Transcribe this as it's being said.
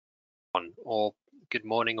Or good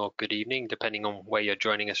morning or good evening, depending on where you're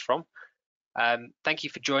joining us from. Thank you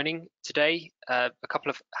for joining today. A couple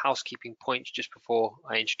of housekeeping points just before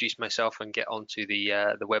I introduce myself and get onto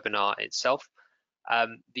the webinar itself.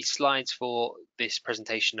 The slides for this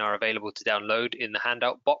presentation are available to download in the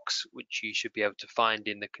handout box, which you should be able to find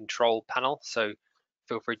in the control panel. So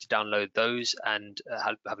feel free to download those and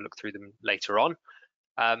have a look through them later on.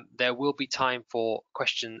 There will be time for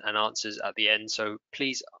question and answers at the end, so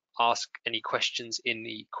please ask any questions in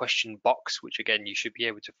the question box, which again you should be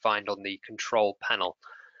able to find on the control panel,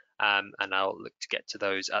 and I'll look to get to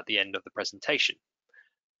those at the end of the presentation.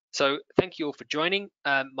 So thank you all for joining.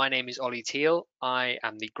 My name is Ollie Teall. I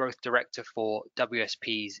am the Growth Director for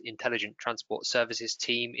WSP's Intelligent Transport Services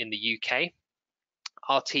team in the UK.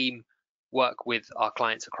 Our team work with our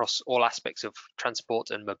clients across all aspects of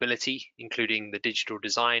transport and mobility, including the digital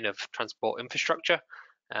design of transport infrastructure,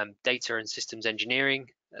 data and systems engineering,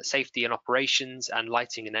 safety and operations, and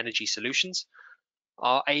lighting and energy solutions.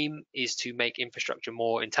 Our aim is to make infrastructure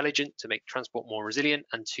more intelligent, to make transport more resilient,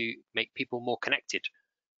 and to make people more connected.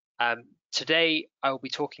 Today, I will be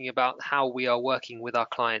talking about how we are working with our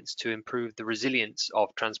clients to improve the resilience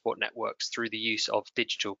of transport networks through the use of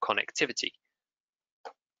digital connectivity.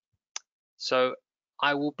 So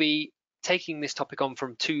I will be taking this topic on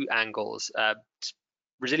from two angles,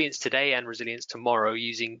 resilience today and resilience tomorrow,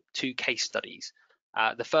 using two case studies.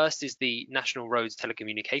 The first is the National Roads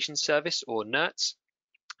Telecommunications Service, or NRTS,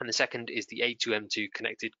 and the second is the A2M2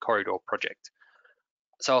 Connected Corridor project.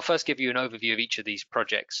 So I'll first give you an overview of each of these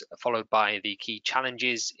projects, followed by the key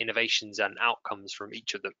challenges, innovations, and outcomes from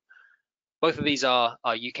each of them. Both of these are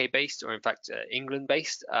UK-based, or in fact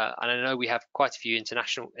England-based, and I know we have quite a few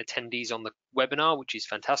international attendees on the webinar, which is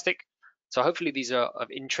fantastic. So hopefully these are of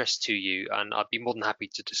interest to you, and I'd be more than happy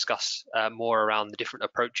to discuss more around the different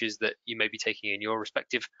approaches that you may be taking in your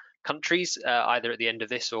respective countries, either at the end of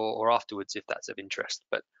this or afterwards, if that's of interest.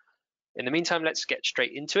 But in the meantime, let's get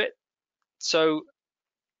straight into it. So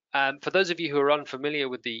for those of you who are unfamiliar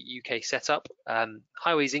with the UK setup,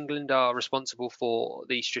 Highways England are responsible for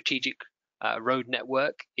the strategic road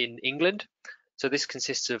network in England. So this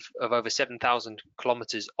consists of over 7,000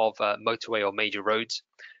 kilometers of motorway or major roads,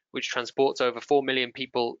 which transports over 4 million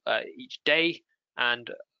people each day and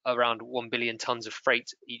around 1 billion tons of freight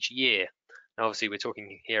each year. Now, obviously, we're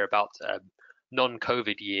talking here about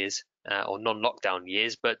non-COVID years or non-lockdown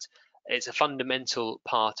years, but it's a fundamental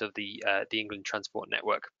part of the England transport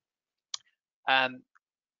network.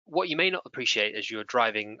 What you may not appreciate as you're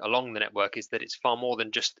driving along the network is that it's far more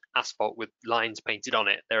than just asphalt with lines painted on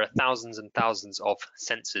it. There are thousands and thousands of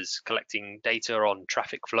sensors collecting data on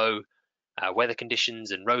traffic flow, weather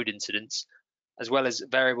conditions, and road incidents, as well as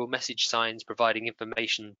variable message signs providing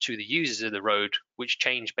information to the users of the road, which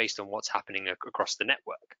change based on what's happening across the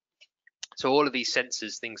network. So all of these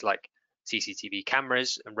sensors, things like CCTV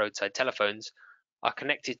cameras and roadside telephones, are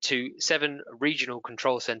connected to 7 regional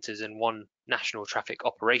control centres and 1 national traffic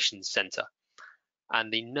operations centre.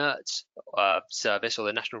 And the NRTS service, or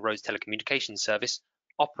the National Roads Telecommunications Service,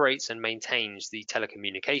 operates and maintains the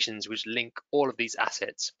telecommunications which link all of these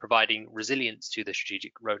assets, providing resilience to the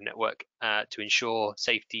strategic road network to ensure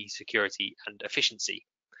safety, security, and efficiency.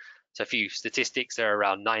 So a few statistics: there are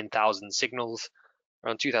around 9,000 signals,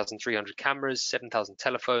 around 2,300 cameras, 7,000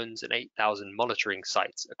 telephones, and 8,000 monitoring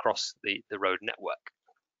sites across the road network.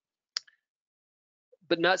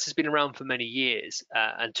 But NRTS has been around for many years,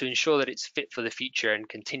 and to ensure that it's fit for the future and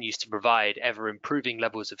continues to provide ever-improving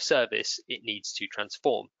levels of service, it needs to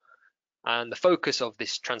transform. And the focus of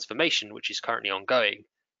this transformation, which is currently ongoing,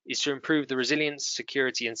 is to improve the resilience,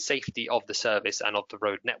 security, and safety of the service and of the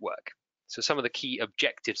road network. So some of the key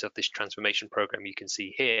objectives of this transformation program you can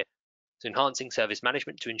see here: so enhancing service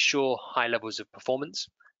management to ensure high levels of performance,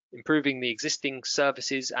 improving the existing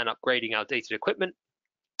services and upgrading outdated equipment,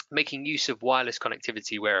 making use of wireless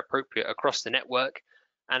connectivity where appropriate across the network,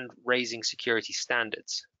 and raising security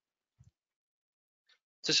standards.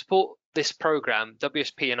 To support this program,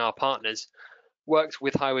 WSP and our partners worked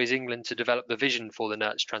with Highways England to develop the vision for the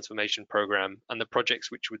NRTS transformation program and the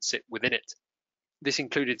projects which would sit within it. This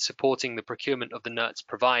included supporting the procurement of the NRTS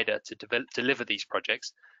provider to deliver these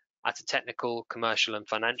projects at a technical, commercial, and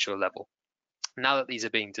financial level. Now that these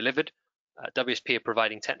are being delivered, WSP are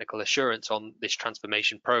providing technical assurance on this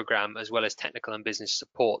transformation program, as well as technical and business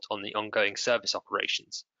support on the ongoing service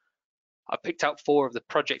operations. I've picked out 4 of the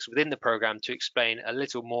projects within the program to explain a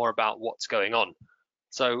little more about what's going on.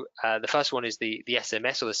 So the first one is the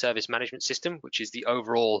SMS, or the Service Management System, which is the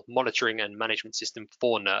overall monitoring and management system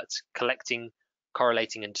for NRTS, collecting,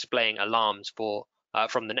 correlating, and displaying alarms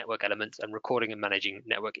from the network elements and recording and managing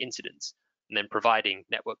network incidents. and then providing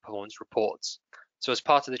network performance reports. So as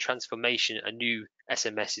part of the transformation, a new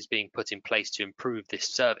SMS is being put in place to improve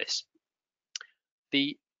this service.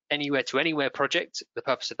 The Anywhere to Anywhere project, the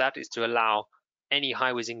purpose of that is to allow any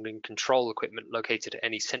Highways England control equipment located at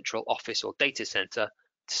any central office or data centre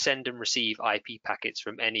to send and receive IP packets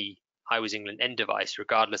from any Highways England end device,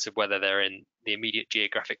 regardless of whether they're in the immediate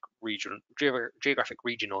geographic region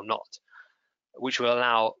or not, which will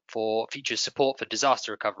allow for future support for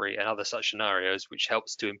disaster recovery and other such scenarios, which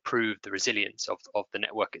helps to improve the resilience of the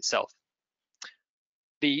network itself.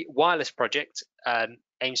 The wireless project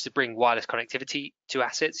aims to bring wireless connectivity to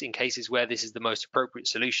assets in cases where this is the most appropriate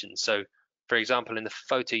solution. So, for example, in the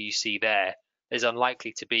photo you see there, there's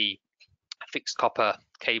unlikely to be fixed copper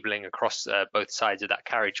cabling across both sides of that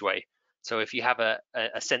carriageway. So if you have a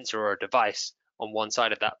sensor or a device on one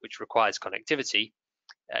side of that which requires connectivity,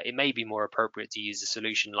 it may be more appropriate to use a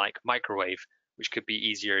solution like microwave, which could be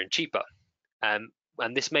easier and cheaper. And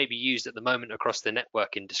this may be used at the moment across the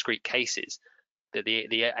network in discrete cases.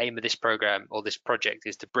 The aim of this program or this project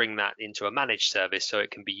is to bring that into a managed service so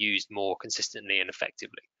it can be used more consistently and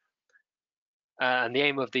effectively. And the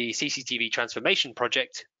aim of the CCTV transformation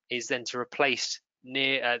project is then to replace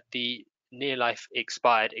the near-life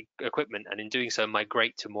expired equipment, and in doing so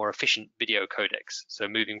migrate to more efficient video codecs. So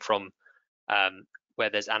moving from where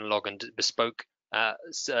there's analog and bespoke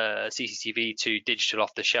CCTV to digital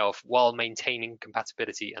off the shelf, while maintaining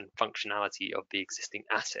compatibility and functionality of the existing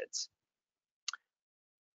assets.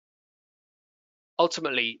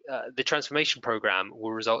 Ultimately, the transformation program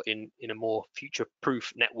will result in a more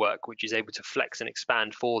future-proof network, which is able to flex and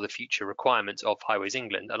expand for the future requirements of Highways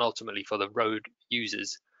England and ultimately for the road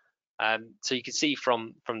users. So you can see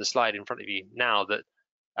from the slide in front of you now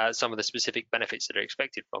that some of the specific benefits that are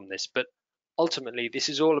expected from this, but ultimately this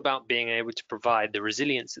is all about being able to provide the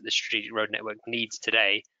resilience that the strategic road network needs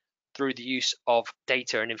today through the use of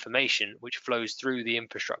data and information which flows through the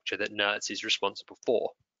infrastructure that NRTS is responsible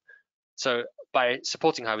for. So by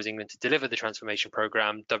supporting Highways England to deliver the transformation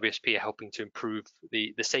program, WSP are helping to improve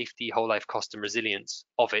the safety, whole life cost and resilience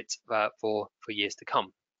of it for years to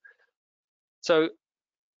come. So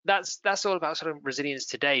that's all about sort of resilience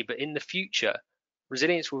today, but in the future,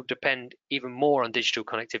 resilience will depend even more on digital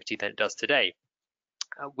connectivity than it does today.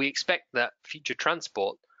 We expect that future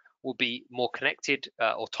transport will be more connected,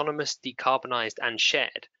 autonomous, decarbonised and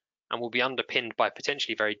shared, and will be underpinned by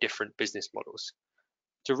potentially very different business models.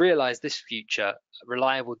 To realise this future,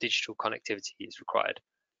 reliable digital connectivity is required.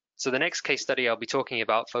 So the next case study I'll be talking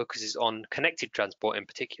about focuses on connected transport in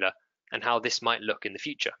particular and how this might look in the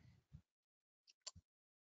future.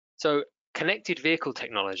 So connected vehicle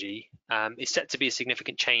technology is set to be a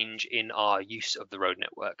significant change in our use of the road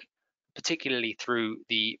network, particularly through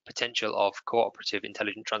the potential of cooperative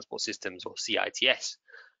intelligent transport systems, or CITS,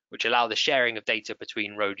 which allow the sharing of data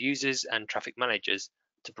between road users and traffic managers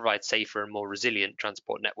to provide safer and more resilient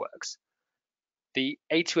transport networks. The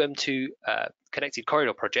A2M2 Connected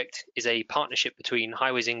Corridor project is a partnership between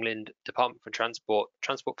Highways England, Department for Transport,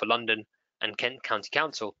 Transport for London and Kent County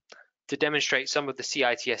Council to demonstrate some of the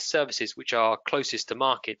CITS services which are closest to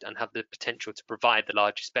market and have the potential to provide the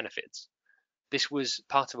largest benefits. This was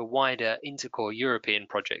part of a wider Intercore European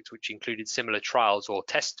project which included similar trials, or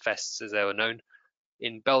test fests as they were known,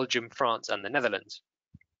 in Belgium, France and the Netherlands.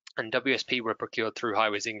 And WSP were procured through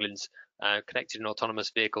Highways England's Connected and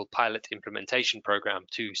Autonomous Vehicle Pilot Implementation Programme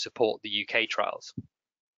to support the UK trials.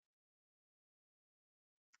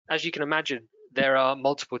 As you can imagine, there are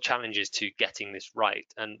multiple challenges to getting this right,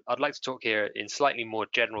 and I'd like to talk here in slightly more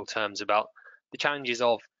general terms about the challenges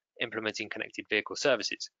of implementing connected vehicle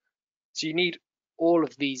services. So you need all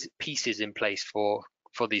of these pieces in place for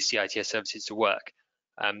these CITS services to work.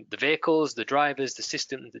 The vehicles, the drivers, the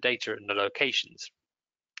system, the data and the locations.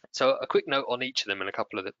 So a quick note on each of them and a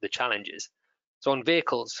couple of the challenges. So on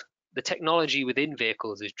vehicles, the technology within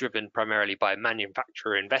vehicles is driven primarily by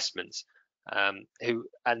manufacturer investments, and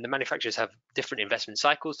the manufacturers have different investment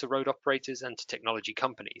cycles to road operators and to technology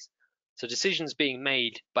companies. So decisions being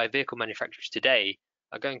made by vehicle manufacturers today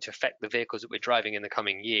are going to affect the vehicles that we're driving in the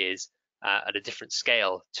coming years at a different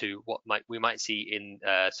scale to what we might see in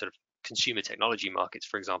sort of consumer technology markets,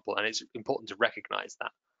 for example, and it's important to recognize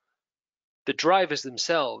that. The drivers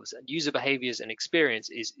themselves and user behaviors and experience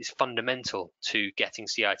is fundamental to getting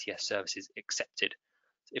CITS services accepted.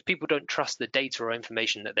 If people don't trust the data or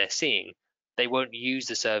information that they're seeing, they won't use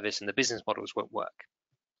the service and the business models won't work.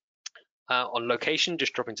 On location,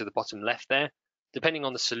 just dropping to the bottom left there, depending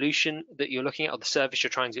on the solution that you're looking at or the service you're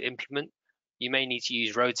trying to implement, you may need to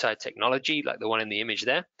use roadside technology like the one in the image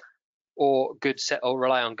there, or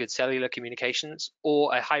rely on good cellular communications,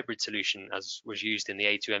 or a hybrid solution as was used in the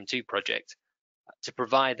A2M2 project, to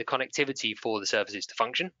provide the connectivity for the services to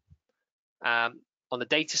function. On the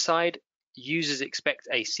data side, users expect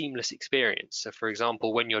a seamless experience. So for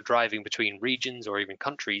example, when you're driving between regions or even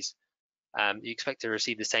countries, you expect to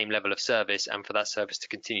receive the same level of service and for that service to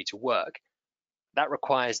continue to work. That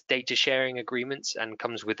requires data sharing agreements and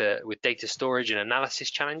comes with data storage and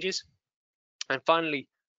analysis challenges. And finally,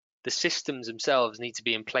 the systems themselves need to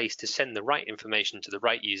be in place to send the right information to the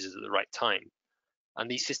right users at the right time. And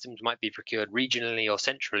these systems might be procured regionally or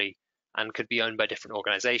centrally and could be owned by different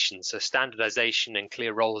organizations. So standardization and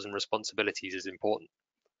clear roles and responsibilities is important.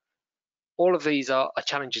 All of these are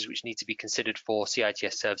challenges which need to be considered for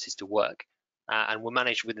CITS services to work and were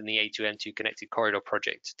managed within the A2M2 Connected Corridor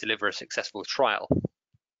project to deliver a successful trial.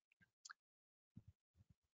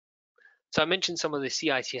 So I mentioned some of the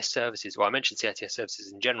CITS services, or I mentioned CITS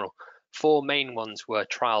services in general. 4 main ones were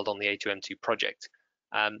trialed on the A2M2 project.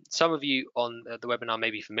 Some of you on the webinar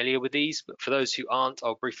may be familiar with these, but for those who aren't,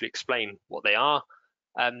 I'll briefly explain what they are.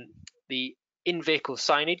 The in-vehicle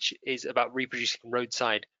signage is about reproducing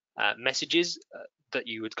roadside messages that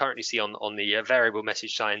you would currently see on the variable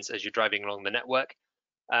message signs as you're driving along the network,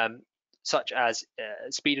 such as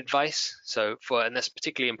speed advice. And that's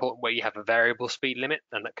particularly important where you have a variable speed limit,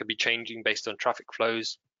 and that could be changing based on traffic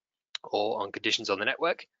flows or on conditions on the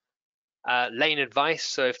network. Lane advice,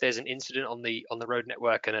 so if there's an incident on the road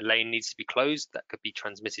network and a lane needs to be closed, that could be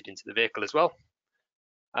transmitted into the vehicle as well.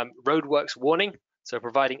 Roadworks warning, so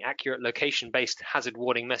providing accurate location-based hazard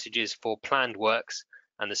warning messages for planned works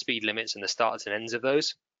and the speed limits and the starts and ends of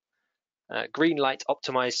those. Green light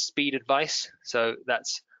optimized speed advice, so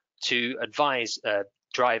that's to advise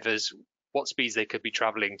drivers what speeds they could be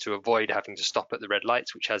traveling to avoid having to stop at the red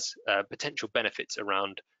lights, which has potential benefits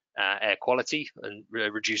around air quality and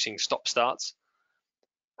reducing stop starts.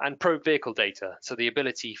 And probe vehicle data, so the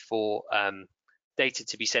ability for data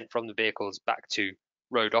to be sent from the vehicles back to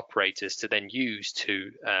road operators to then use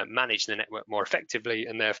to manage the network more effectively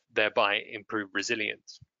and thereby improve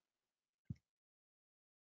resilience.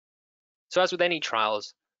 So as with any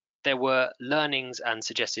trials, there were learnings and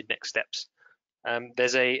suggested next steps.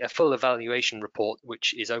 There's a full evaluation report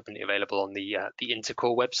which is openly available on the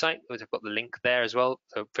Intercore website. I've got the link there as well,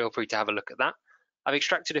 so feel free to have a look at that. I've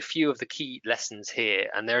extracted a few of the key lessons here,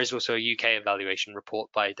 and there is also a UK evaluation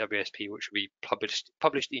report by WSP which will be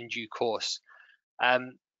published in due course.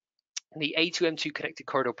 The A2M2 Connected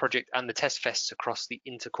Corridor project and the test fests across the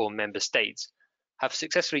Intercore member states have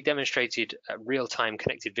successfully demonstrated real-time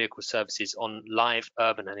connected vehicle services on live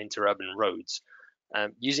urban and interurban roads.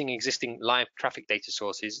 Using existing live traffic data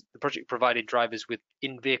sources, the project provided drivers with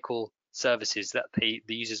in-vehicle services that the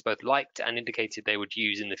users both liked and indicated they would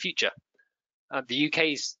use in the future. The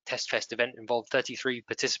UK's Test Fest event involved 33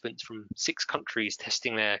 participants from 6 countries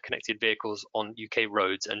testing their connected vehicles on UK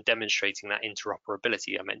roads and demonstrating that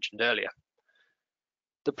interoperability I mentioned earlier.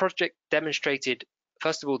 The project demonstrated,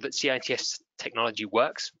 first of all, that CITS technology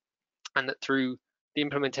works, and that through the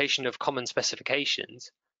implementation of common specifications,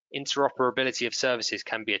 interoperability of services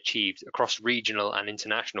can be achieved across regional and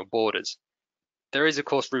international borders. There is, of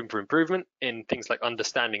course, room for improvement in things like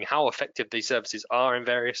understanding how effective these services are in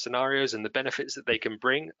various scenarios and the benefits that they can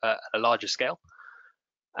bring at a larger scale.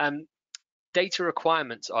 Data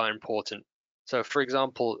requirements are important. So, for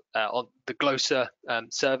example, on the GLOSA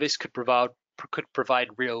service could provide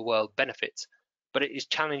real-world benefits, but it is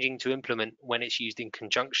challenging to implement when it's used in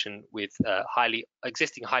conjunction with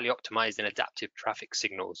existing highly optimized and adaptive traffic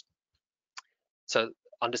signals. So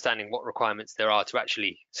understanding what requirements there are to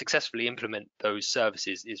actually successfully implement those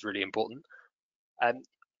services is really important,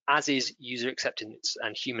 as is user acceptance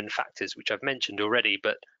and human factors, which I've mentioned already,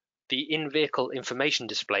 but the in-vehicle information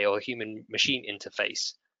display or human-machine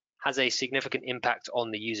interface has a significant impact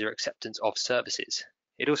on the user acceptance of services.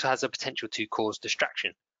 It also has a potential to cause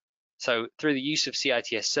distraction. So through the use of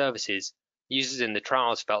CITS services, users in the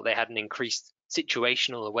trials felt they had an increased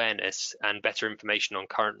situational awareness and better information on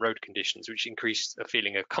current road conditions, which increased a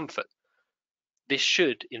feeling of comfort. This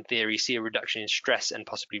should, in theory, see a reduction in stress and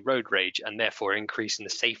possibly road rage, and therefore increase in the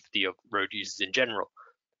safety of road users in general.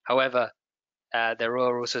 However, there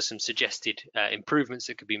are also some suggested improvements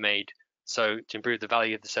that could be made. So to improve the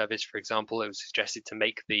value of the service, for example, it was suggested to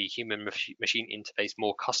make the human-machine interface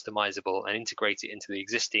more customizable and integrate it into the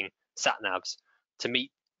existing sat-navs to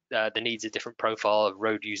meet the needs of different profile of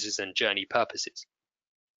road users and journey purposes.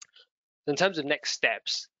 In terms of next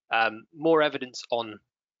steps, more evidence on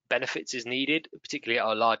benefits is needed, particularly at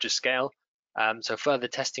a larger scale. So further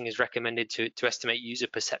testing is recommended to estimate user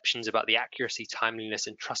perceptions about the accuracy, timeliness,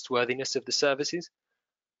 and trustworthiness of the services.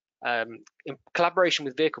 In collaboration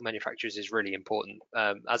with vehicle manufacturers is really important.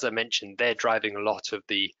 As I mentioned, they're driving a lot of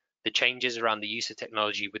the the changes around the use of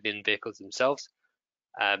technology within vehicles themselves.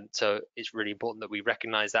 So it's really important that we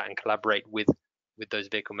recognize that and collaborate with those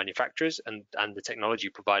vehicle manufacturers and the technology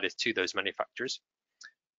providers to those manufacturers.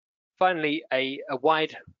 Finally, a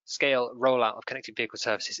wide-scale rollout of connected vehicle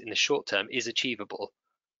services in the short term is achievable.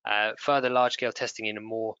 Further large-scale testing in a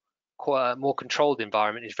more controlled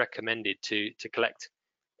environment is recommended to collect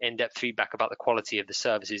in-depth feedback about the quality of the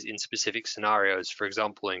services in specific scenarios, for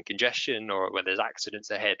example, in congestion or when there's accidents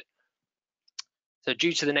ahead. So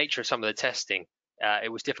due to the nature of some of the testing,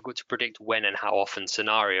 it was difficult to predict when and how often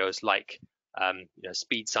scenarios like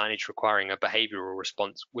speed signage requiring a behavioral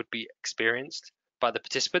response would be experienced by the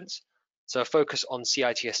participants. So a focus on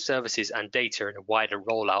CITS services and data in a wider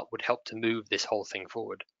rollout would help to move this whole thing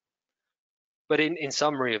forward. But in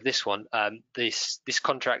summary of this one, this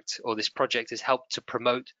contract or this project has helped to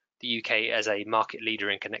promote the UK as a market leader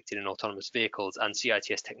in connected and autonomous vehicles and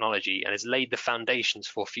CITS technology, and has laid the foundations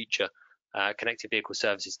for future connected vehicle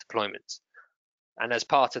services deployments. And as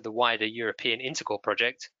part of the wider European Intercore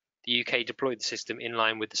project, the UK deployed the system in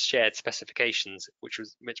line with the shared specifications, which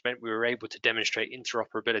meant we were able to demonstrate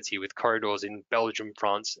interoperability with corridors in Belgium,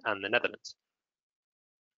 France, and the Netherlands.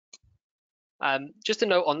 Just a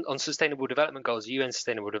note on Sustainable Development Goals, UN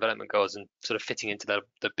Sustainable Development Goals, and sort of fitting into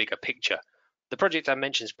the bigger picture. The project I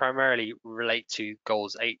mentioned primarily relate to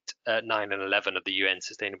goals 8, 9, and 11 of the UN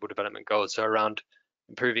Sustainable Development Goals, so around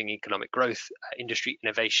improving economic growth, industry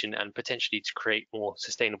innovation, and potentially to create more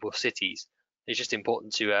sustainable cities. It's just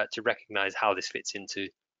important to recognise how this fits into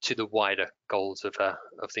the wider goals of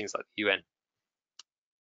things like the UN.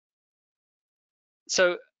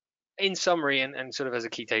 So, in summary, and sort of as a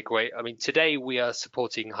key takeaway, I mean, today we are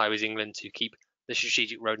supporting Highways England to keep the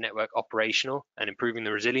strategic road network operational and improving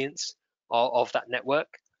the resilience of that network.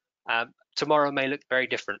 Tomorrow may look very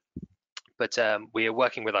different, but we are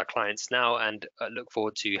working with our clients now and look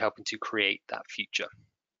forward to helping to create that future.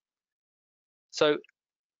 So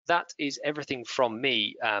that is everything from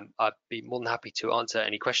me. I'd be more than happy to answer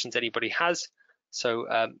any questions anybody has. So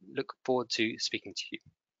look forward to speaking to you.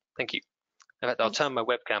 Thank you. In fact, I'll turn my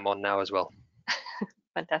webcam on now as well.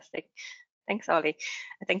 Fantastic. Thanks, Ollie.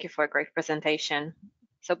 Thank you for a great presentation.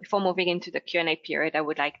 So before moving into the Q&A period, I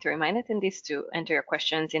would like to remind attendees to enter your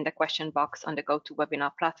questions in the question box on the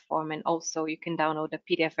GoToWebinar platform. And also you can download the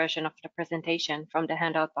PDF version of the presentation from the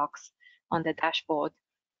handout box on the dashboard.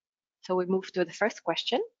 So we move to the first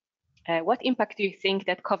question. What impact do you think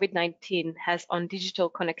that COVID-19 has on digital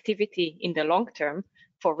connectivity in the long term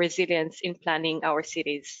for resilience in planning our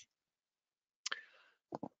cities?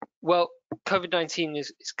 Well, COVID-19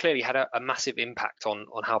 has clearly had a massive impact on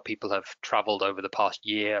how people have travelled over the past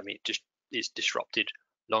year. I mean, it's disrupted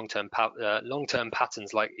long-term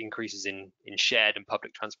patterns like increases in shared and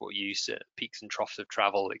public transport use, peaks and troughs of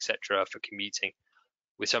travel, etc., for commuting,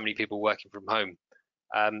 with so many people working from home.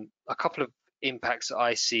 A couple of impacts that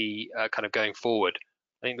I see kind of going forward.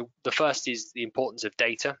 I think the first is the importance of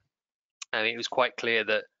data. I mean, it was quite clear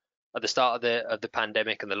that at the start of the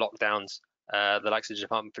pandemic and the lockdowns, the likes of the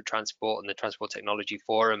Department for Transport and the Transport Technology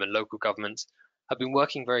Forum and local governments have been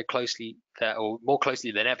working very closely, or more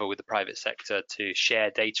closely than ever, with the private sector to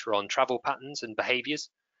share data on travel patterns and behaviours,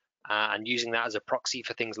 and using that as a proxy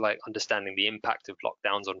for things like understanding the impact of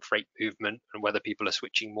lockdowns on freight movement and whether people are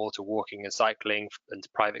switching more to walking and cycling and to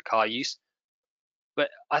private car use. But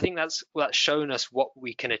I think that's shown us what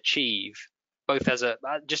we can achieve, both as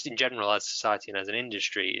just in general as society and as an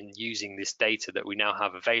industry, in using this data that we now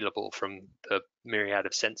have available from the myriad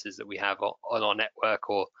of sensors that we have on our network,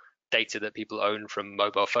 or data that people own from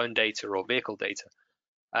mobile phone data or vehicle data.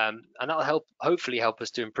 And that'll hopefully help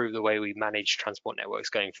us to improve the way we manage transport networks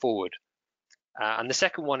going forward. And the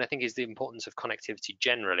second one, I think, is the importance of connectivity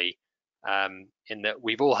generally, in that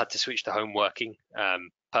we've all had to switch to home working.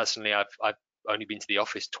 Personally, I've only been to the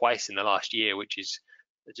office twice in the last year, which is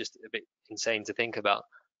just a bit insane to think about.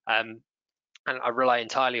 And I rely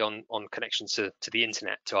entirely on connections to the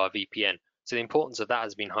internet, to our VPN. So the importance of that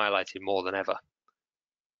has been highlighted more than ever.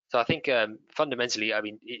 So I think fundamentally, I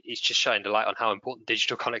mean, it's just shining a light on how important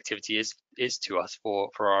digital connectivity is to us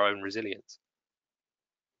for our own resilience.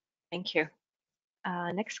 Thank you.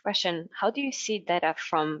 Next question. How do you see data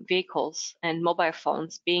from vehicles and mobile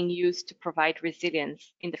phones being used to provide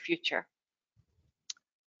resilience in the future?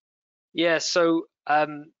 Yeah, so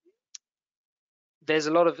there's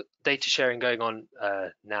a lot of data sharing going on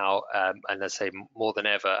now, and let's say more than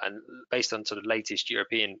ever, and based on sort of latest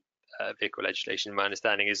European vehicle legislation, my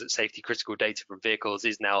understanding is that safety critical data from vehicles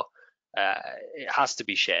is now, it has to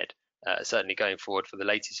be shared, certainly going forward for the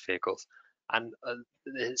latest vehicles. And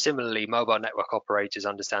similarly, mobile network operators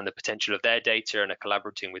understand the potential of their data and are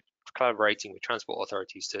collaborating with transport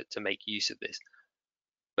authorities to make use of this.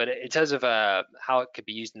 But in terms of how it could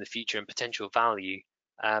be used in the future and potential value,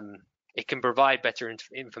 it can provide better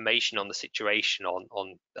information on the situation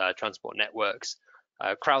on transport networks.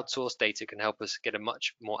 Crowdsourced data can help us get a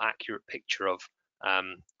much more accurate picture of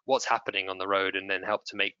what's happening on the road and then help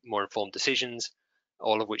to make more informed decisions,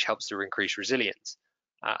 all of which helps to increase resilience.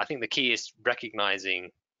 I think the key is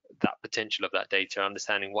recognizing that potential of that data,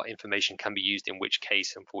 understanding what information can be used in which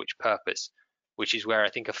case and for which purpose, which is where I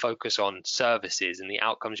think a focus on services and the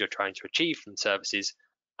outcomes you're trying to achieve from services,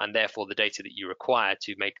 and therefore the data that you require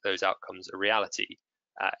to make those outcomes a reality,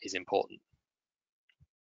 is important.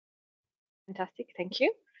 Fantastic, thank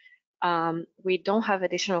you. We don't have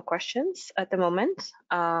additional questions at the moment,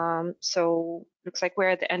 so looks like we're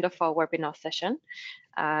at the end of our webinar session.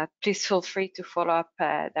 Please feel free to follow up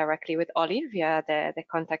directly with Ollie via the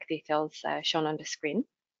contact details shown on the screen.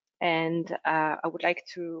 And I would like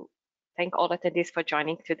to thank all attendees for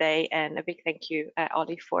joining today, and a big thank you,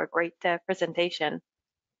 Ollie, for a great presentation.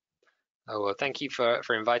 Oh, well, thank you for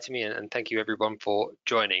inviting me, and thank you everyone for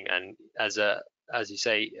joining. And as you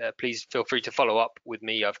say, please feel free to follow up with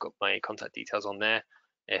me. I've got my contact details on there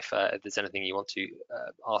if there's anything you want to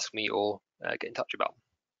ask me or get in touch about.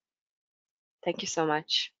 Thank you so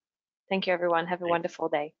much. Thank you, everyone. Have a wonderful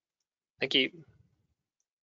day. Thank you.